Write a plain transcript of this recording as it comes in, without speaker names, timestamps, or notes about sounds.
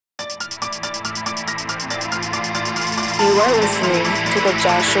You are listening to the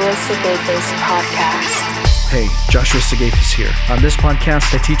Joshua Sigafus podcast. Hey, Joshua Sigafus here. On this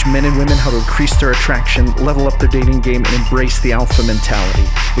podcast, I teach men and women how to increase their attraction, level up their dating game, and embrace the alpha mentality.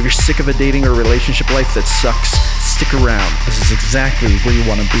 If you're sick of a dating or relationship life that sucks, stick around. This is exactly where you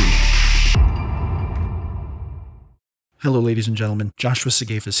want to be. Hello, ladies and gentlemen. Joshua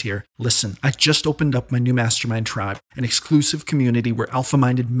Sigafus here. Listen, I just opened up my new mastermind tribe, an exclusive community where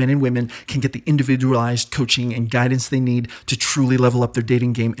alpha-minded men and women can get the individualized coaching and guidance they need to truly level up their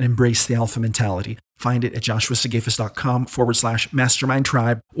dating game and embrace the alpha mentality. Find it at joshuasigafus.com/mastermind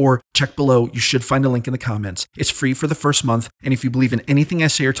tribe, or check below. You should find a link in the comments. It's free for the first month, and if you believe in anything I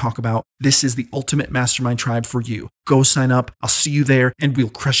say or talk about, this is the ultimate mastermind tribe for you. Go sign up. I'll see you there, and we'll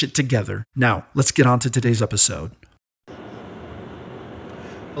crush it together. Now, let's get on to today's episode.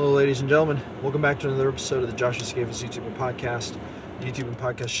 Hello, ladies and gentlemen. Welcome back to another episode of the Joshua Sigafus YouTube and podcast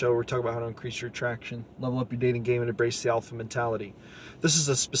show where we talk about how to increase your attraction, level up your dating game, and embrace the alpha mentality. This is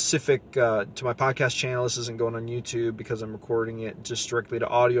a specific to my podcast channel. This isn't going on YouTube because I'm recording it just directly to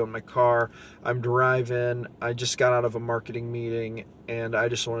audio in my car. I'm driving. I just got out of a marketing meeting, and I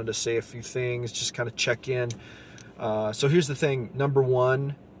just wanted to say a few things, just kind of check in. So here's the thing. Number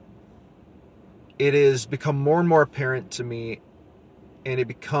one, it has become more and more apparent to me, and it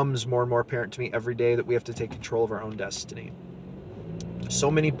becomes more and more apparent to me every day, that we have to take control of our own destiny. So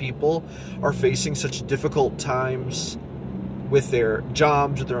many people are facing such difficult times with their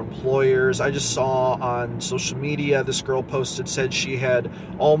jobs, with their employers. I just saw on social media, this girl posted, said she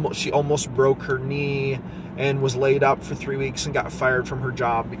almost broke her knee and was laid up for 3 weeks and got fired from her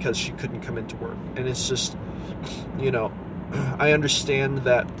job because she couldn't come into work. And it's just, I understand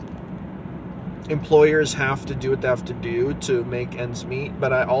that employers have to do what they have to do to make ends meet,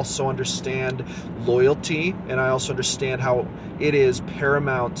 but I also understand loyalty, and I also understand how it is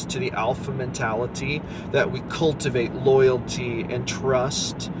paramount to the alpha mentality that we cultivate loyalty and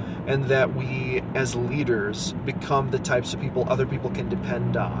trust, and that we as leaders become the types of people other people can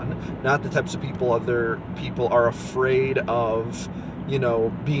depend on, not the types of people other people are afraid of,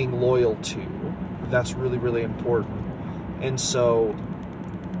 being loyal to. That's really, really important. And so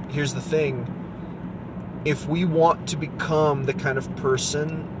here's the thing. If we want to become the kind of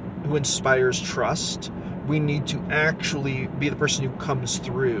person who inspires trust, we need to actually be the person who comes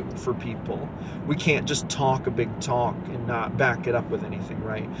through for people. We can't just talk a big talk and not back it up with anything,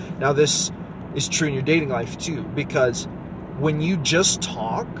 right? Now, this is true in your dating life too, because when you just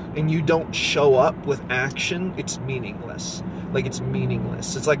talk and you don't show up with action, it's meaningless. It's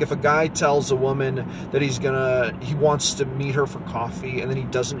meaningless. It's like if a guy tells a woman that he wants to meet her for coffee, and then he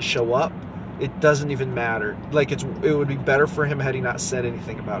doesn't show up, it doesn't even matter. It would be better for him had he not said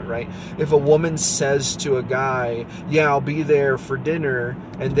anything about it, right? If a woman says to a guy, yeah, I'll be there for dinner,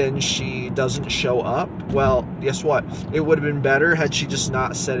 and then she doesn't show up, well, guess what? It would have been better had she just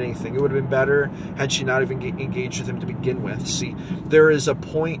not said anything. It would have been better had she not even engaged with him to begin with. See, there is a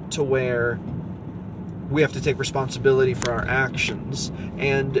point to where we have to take responsibility for our actions,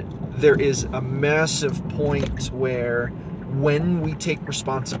 and there is a massive point where when we take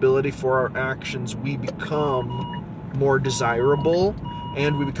responsibility for our actions, we become more desirable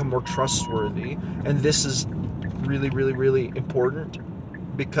and we become more trustworthy. And this is really, really, really important,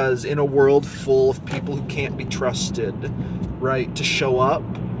 because in a world full of people who can't be trusted, right, to show up,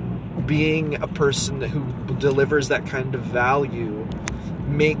 being a person who delivers that kind of value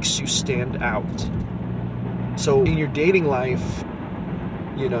makes you stand out. So in your dating life,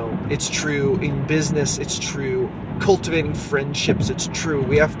 it's true. In business, it's true. Cultivating friendships, it's true.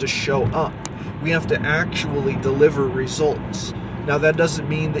 We have to show up. We have to actually deliver results. Now, that doesn't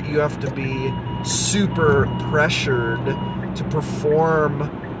mean that you have to be super pressured to perform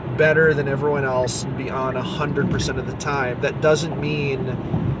better than everyone else and be on 100% of the time. That doesn't mean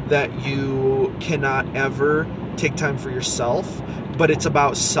that you cannot ever take time for yourself, but it's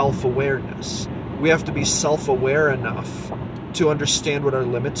about self-awareness. We have to be self-aware enough to understand what our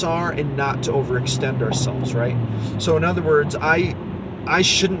limits are and not to overextend ourselves, right? So in other words, I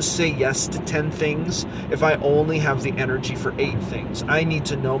shouldn't say yes to 10 things if I only have the energy for 8 things. I need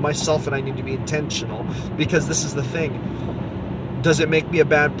to know myself, and I need to be intentional, because this is the thing. Does it make me a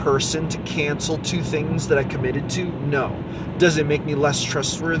bad person to cancel 2 things that I committed to? No. Does it make me less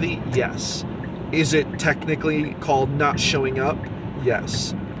trustworthy? Yes. Is it technically called not showing up?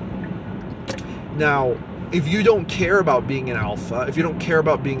 Yes. Now, if you don't care about being an alpha, if you don't care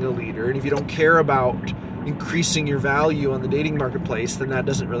about being a leader, and if you don't care about increasing your value on the dating marketplace, then that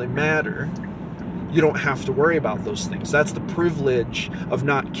doesn't really matter. You don't have to worry about those things. That's the privilege of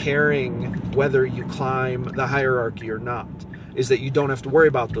not caring whether you climb the hierarchy or not. is that you don't have to worry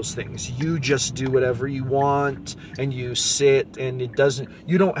about those things. You just do whatever you want, and you sit, and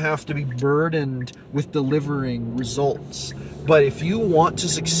you don't have to be burdened with delivering results. But if you want to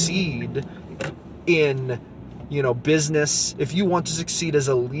succeed in, business, if you want to succeed as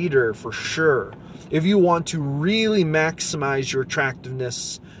a leader, for sure, if you want to really maximize your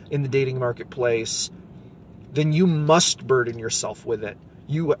attractiveness in the dating marketplace, then you must burden yourself with it.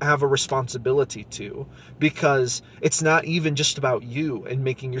 You have a responsibility to, because it's not even just about you and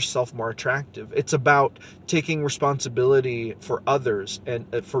making yourself more attractive. It's about taking responsibility for others, and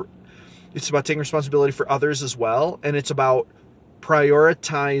it's about taking responsibility for others as well. And it's about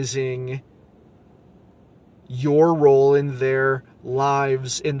prioritizing your role in their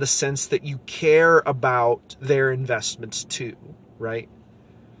lives in the sense that you care about their investments too, right?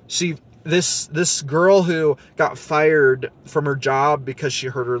 See, this girl who got fired from her job because she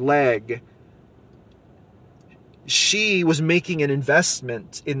hurt her leg, she was making an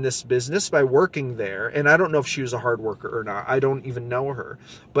investment in this business by working there. And I don't know if she was a hard worker or not. I don't even know her.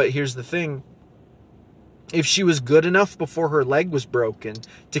 But here's the thing. If she was good enough before her leg was broken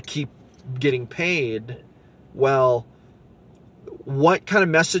to keep getting paid, well, what kind of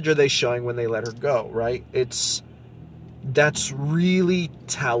message are they showing when they let her go, right? That's really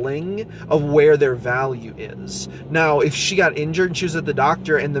telling of where their value is. Now, if she got injured and she was at the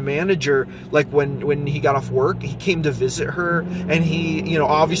doctor, and the manager, like when he got off work, he came to visit her, and he,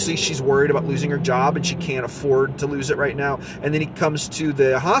 obviously she's worried about losing her job and she can't afford to lose it right now. And then he comes to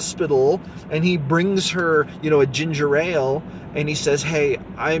the hospital and he brings her, a ginger ale, and he says, "Hey,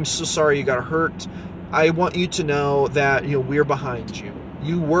 I am so sorry you got hurt. I want you to know that, we're behind you.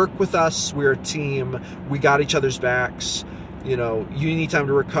 You work with us. We're a team. We got each other's backs. You need time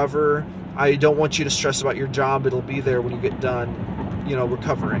to recover. I don't want you to stress about your job. It'll be there when you get done,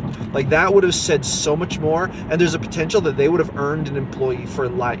 recovering." Like, that would have said so much more. And there's a potential that they would have earned an employee for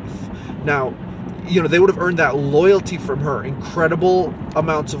life. Now, they would have earned that loyalty from her, incredible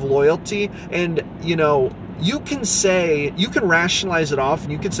amounts of loyalty. And, you can rationalize it off,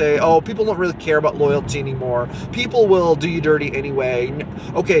 and you can say, oh, people don't really care about loyalty anymore. People will do you dirty anyway.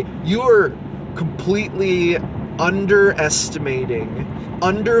 Okay, you are completely undervaluing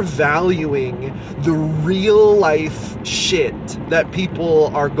the real life shit that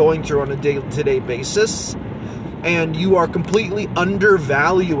people are going through on a day-to-day basis. And you are completely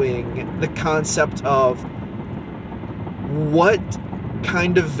undervaluing the concept of what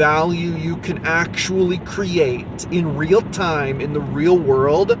kind of value you can actually create in real time in the real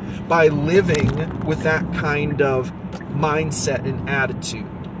world by living with that kind of mindset and attitude.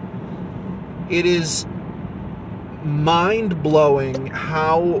 It is mind-blowing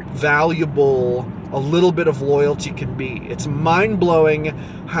how valuable a little bit of loyalty can be. It's mind-blowing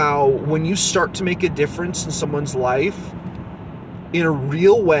how when you start to make a difference in someone's life in a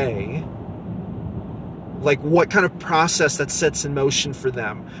real way, like what kind of process that sets in motion for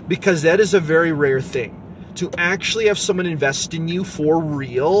them. Because that is a very rare thing. To actually have someone invest in you for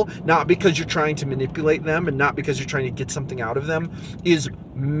real, not because you're trying to manipulate them and not because you're trying to get something out of them, is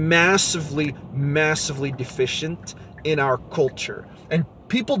massively, massively deficient in our culture. And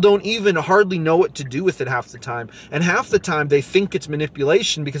people don't even hardly know what to do with it half the time. And half the time they think it's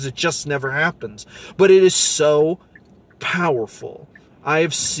manipulation because it just never happens. But it is so powerful. I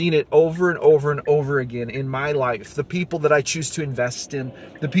have seen it over and over and over again in my life. The people that I choose to invest in,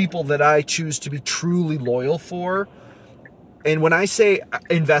 the people that I choose to be truly loyal for. And when I say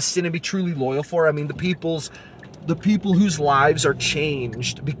invest in and be truly loyal for, I mean the people whose lives are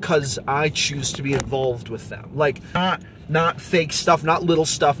changed because I choose to be involved with them. Like, not fake stuff, not little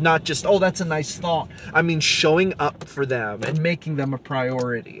stuff, not just, oh, that's a nice thought. I mean, showing up for them and making them a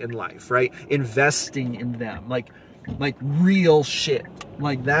priority in life, right? Investing in them, like real shit.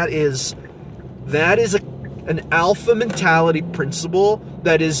 Like that is an alpha mentality principle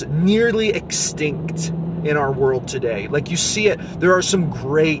that is nearly extinct in our world today. Like, you see it, there are some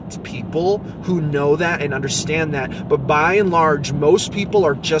great people who know that and understand that, but by and large, most people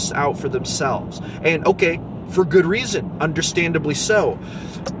are just out for themselves. And okay, for good reason, understandably so.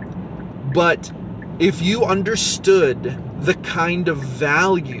 But if you understood the kind of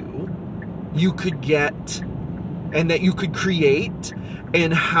value you could get and that you could create,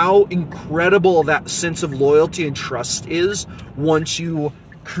 and how incredible that sense of loyalty and trust is once you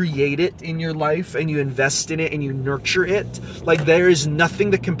create it in your life and you invest in it and you nurture it, like there is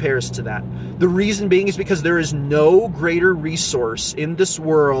nothing that compares to that. The reason being is because there is no greater resource in this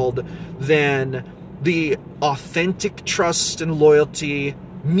world than the authentic trust and loyalty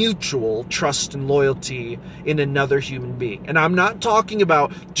mutual trust and loyalty in another human being. And I'm not talking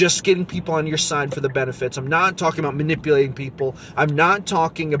about just getting people on your side for the benefits. I'm not talking about manipulating people. I'm not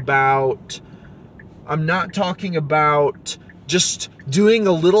talking about just doing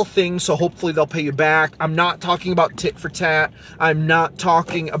a little thing so hopefully they'll pay you back. I'm not talking about tit for tat. I'm not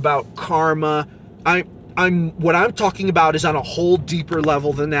talking about karma. What I'm talking about is on a whole deeper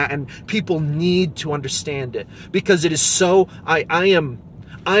level than that, and people need to understand it, because it is so, I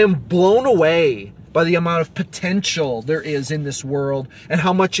am blown away by the amount of potential there is in this world and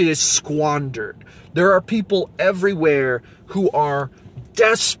how much it is squandered. There are people everywhere who are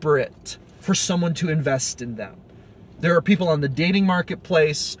desperate for someone to invest in them. There are people on the dating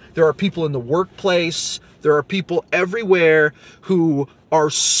marketplace. There are people in the workplace. There are people everywhere who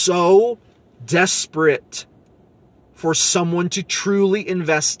are so desperate for someone to truly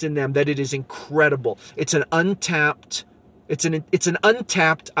invest in them that it is incredible. It's an untapped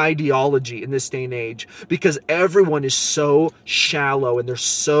ideology in this day and age, because everyone is so shallow and they're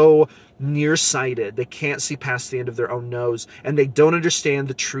so nearsighted. They can't see past the end of their own nose, and they don't understand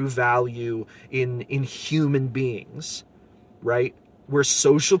the true value in human beings, right? We're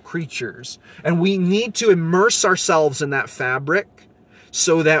social creatures, and we need to immerse ourselves in that fabric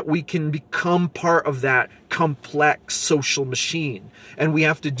so that we can become part of that complex social machine. And we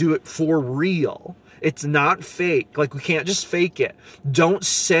have to do it for real. It's not fake. Like, we can't just fake it. Don't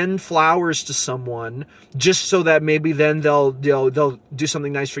send flowers to someone just so that maybe then they'll do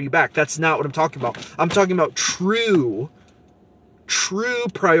something nice for you back. That's not what I'm talking about. I'm talking about true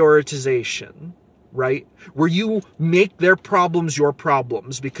prioritization, right? Where you make their problems your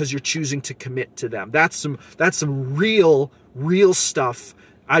problems because you're choosing to commit to them. That's some real stuff.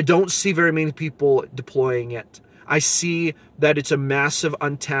 I don't see very many people deploying it. I see that it's a massive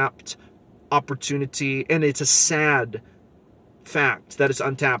untapped opportunity, and it's a sad fact that it's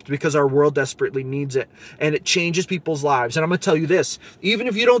untapped because our world desperately needs it, and it changes people's lives. And I'm going to tell you this, even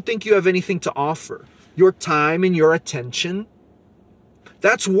if you don't think you have anything to offer, your time and your attention,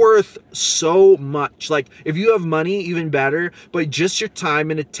 that's worth so much. Like, if you have money, even better, but just your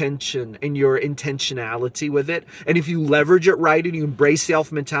time and attention and your intentionality with it, and if you leverage it right and you embrace the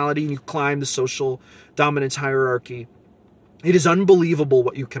alpha mentality and you climb the social dominance hierarchy, it is unbelievable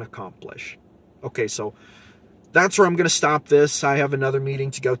what you can accomplish. Okay, so that's where I'm going to stop this. I have another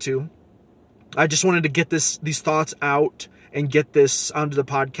meeting to go to. I just wanted to get these thoughts out and get this onto the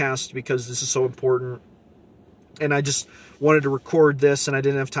podcast because this is so important. And I just wanted to record this, and I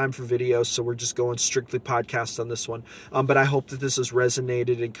didn't have time for video, so we're just going strictly podcast on this one. But I hope that this has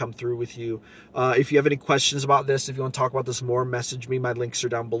resonated and come through with you. If you have any questions about this, if you want to talk about this more, message me. My links are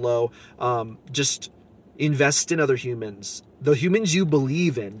down below. Just invest in other humans. The humans you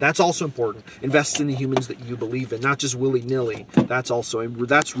believe in. That's also important. Invest in the humans that you believe in, not just willy-nilly. That's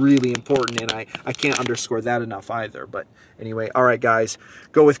really important, and I can't underscore that enough either. But anyway, all right, guys.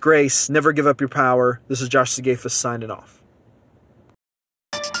 Go with grace. Never give up your power. This is Josh Segafis signing off.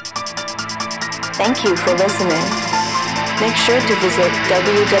 Thank you for listening. Make sure to visit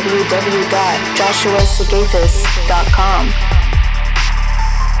www.joshuasegafis.com.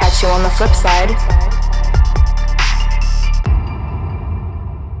 Catch you on the flip side.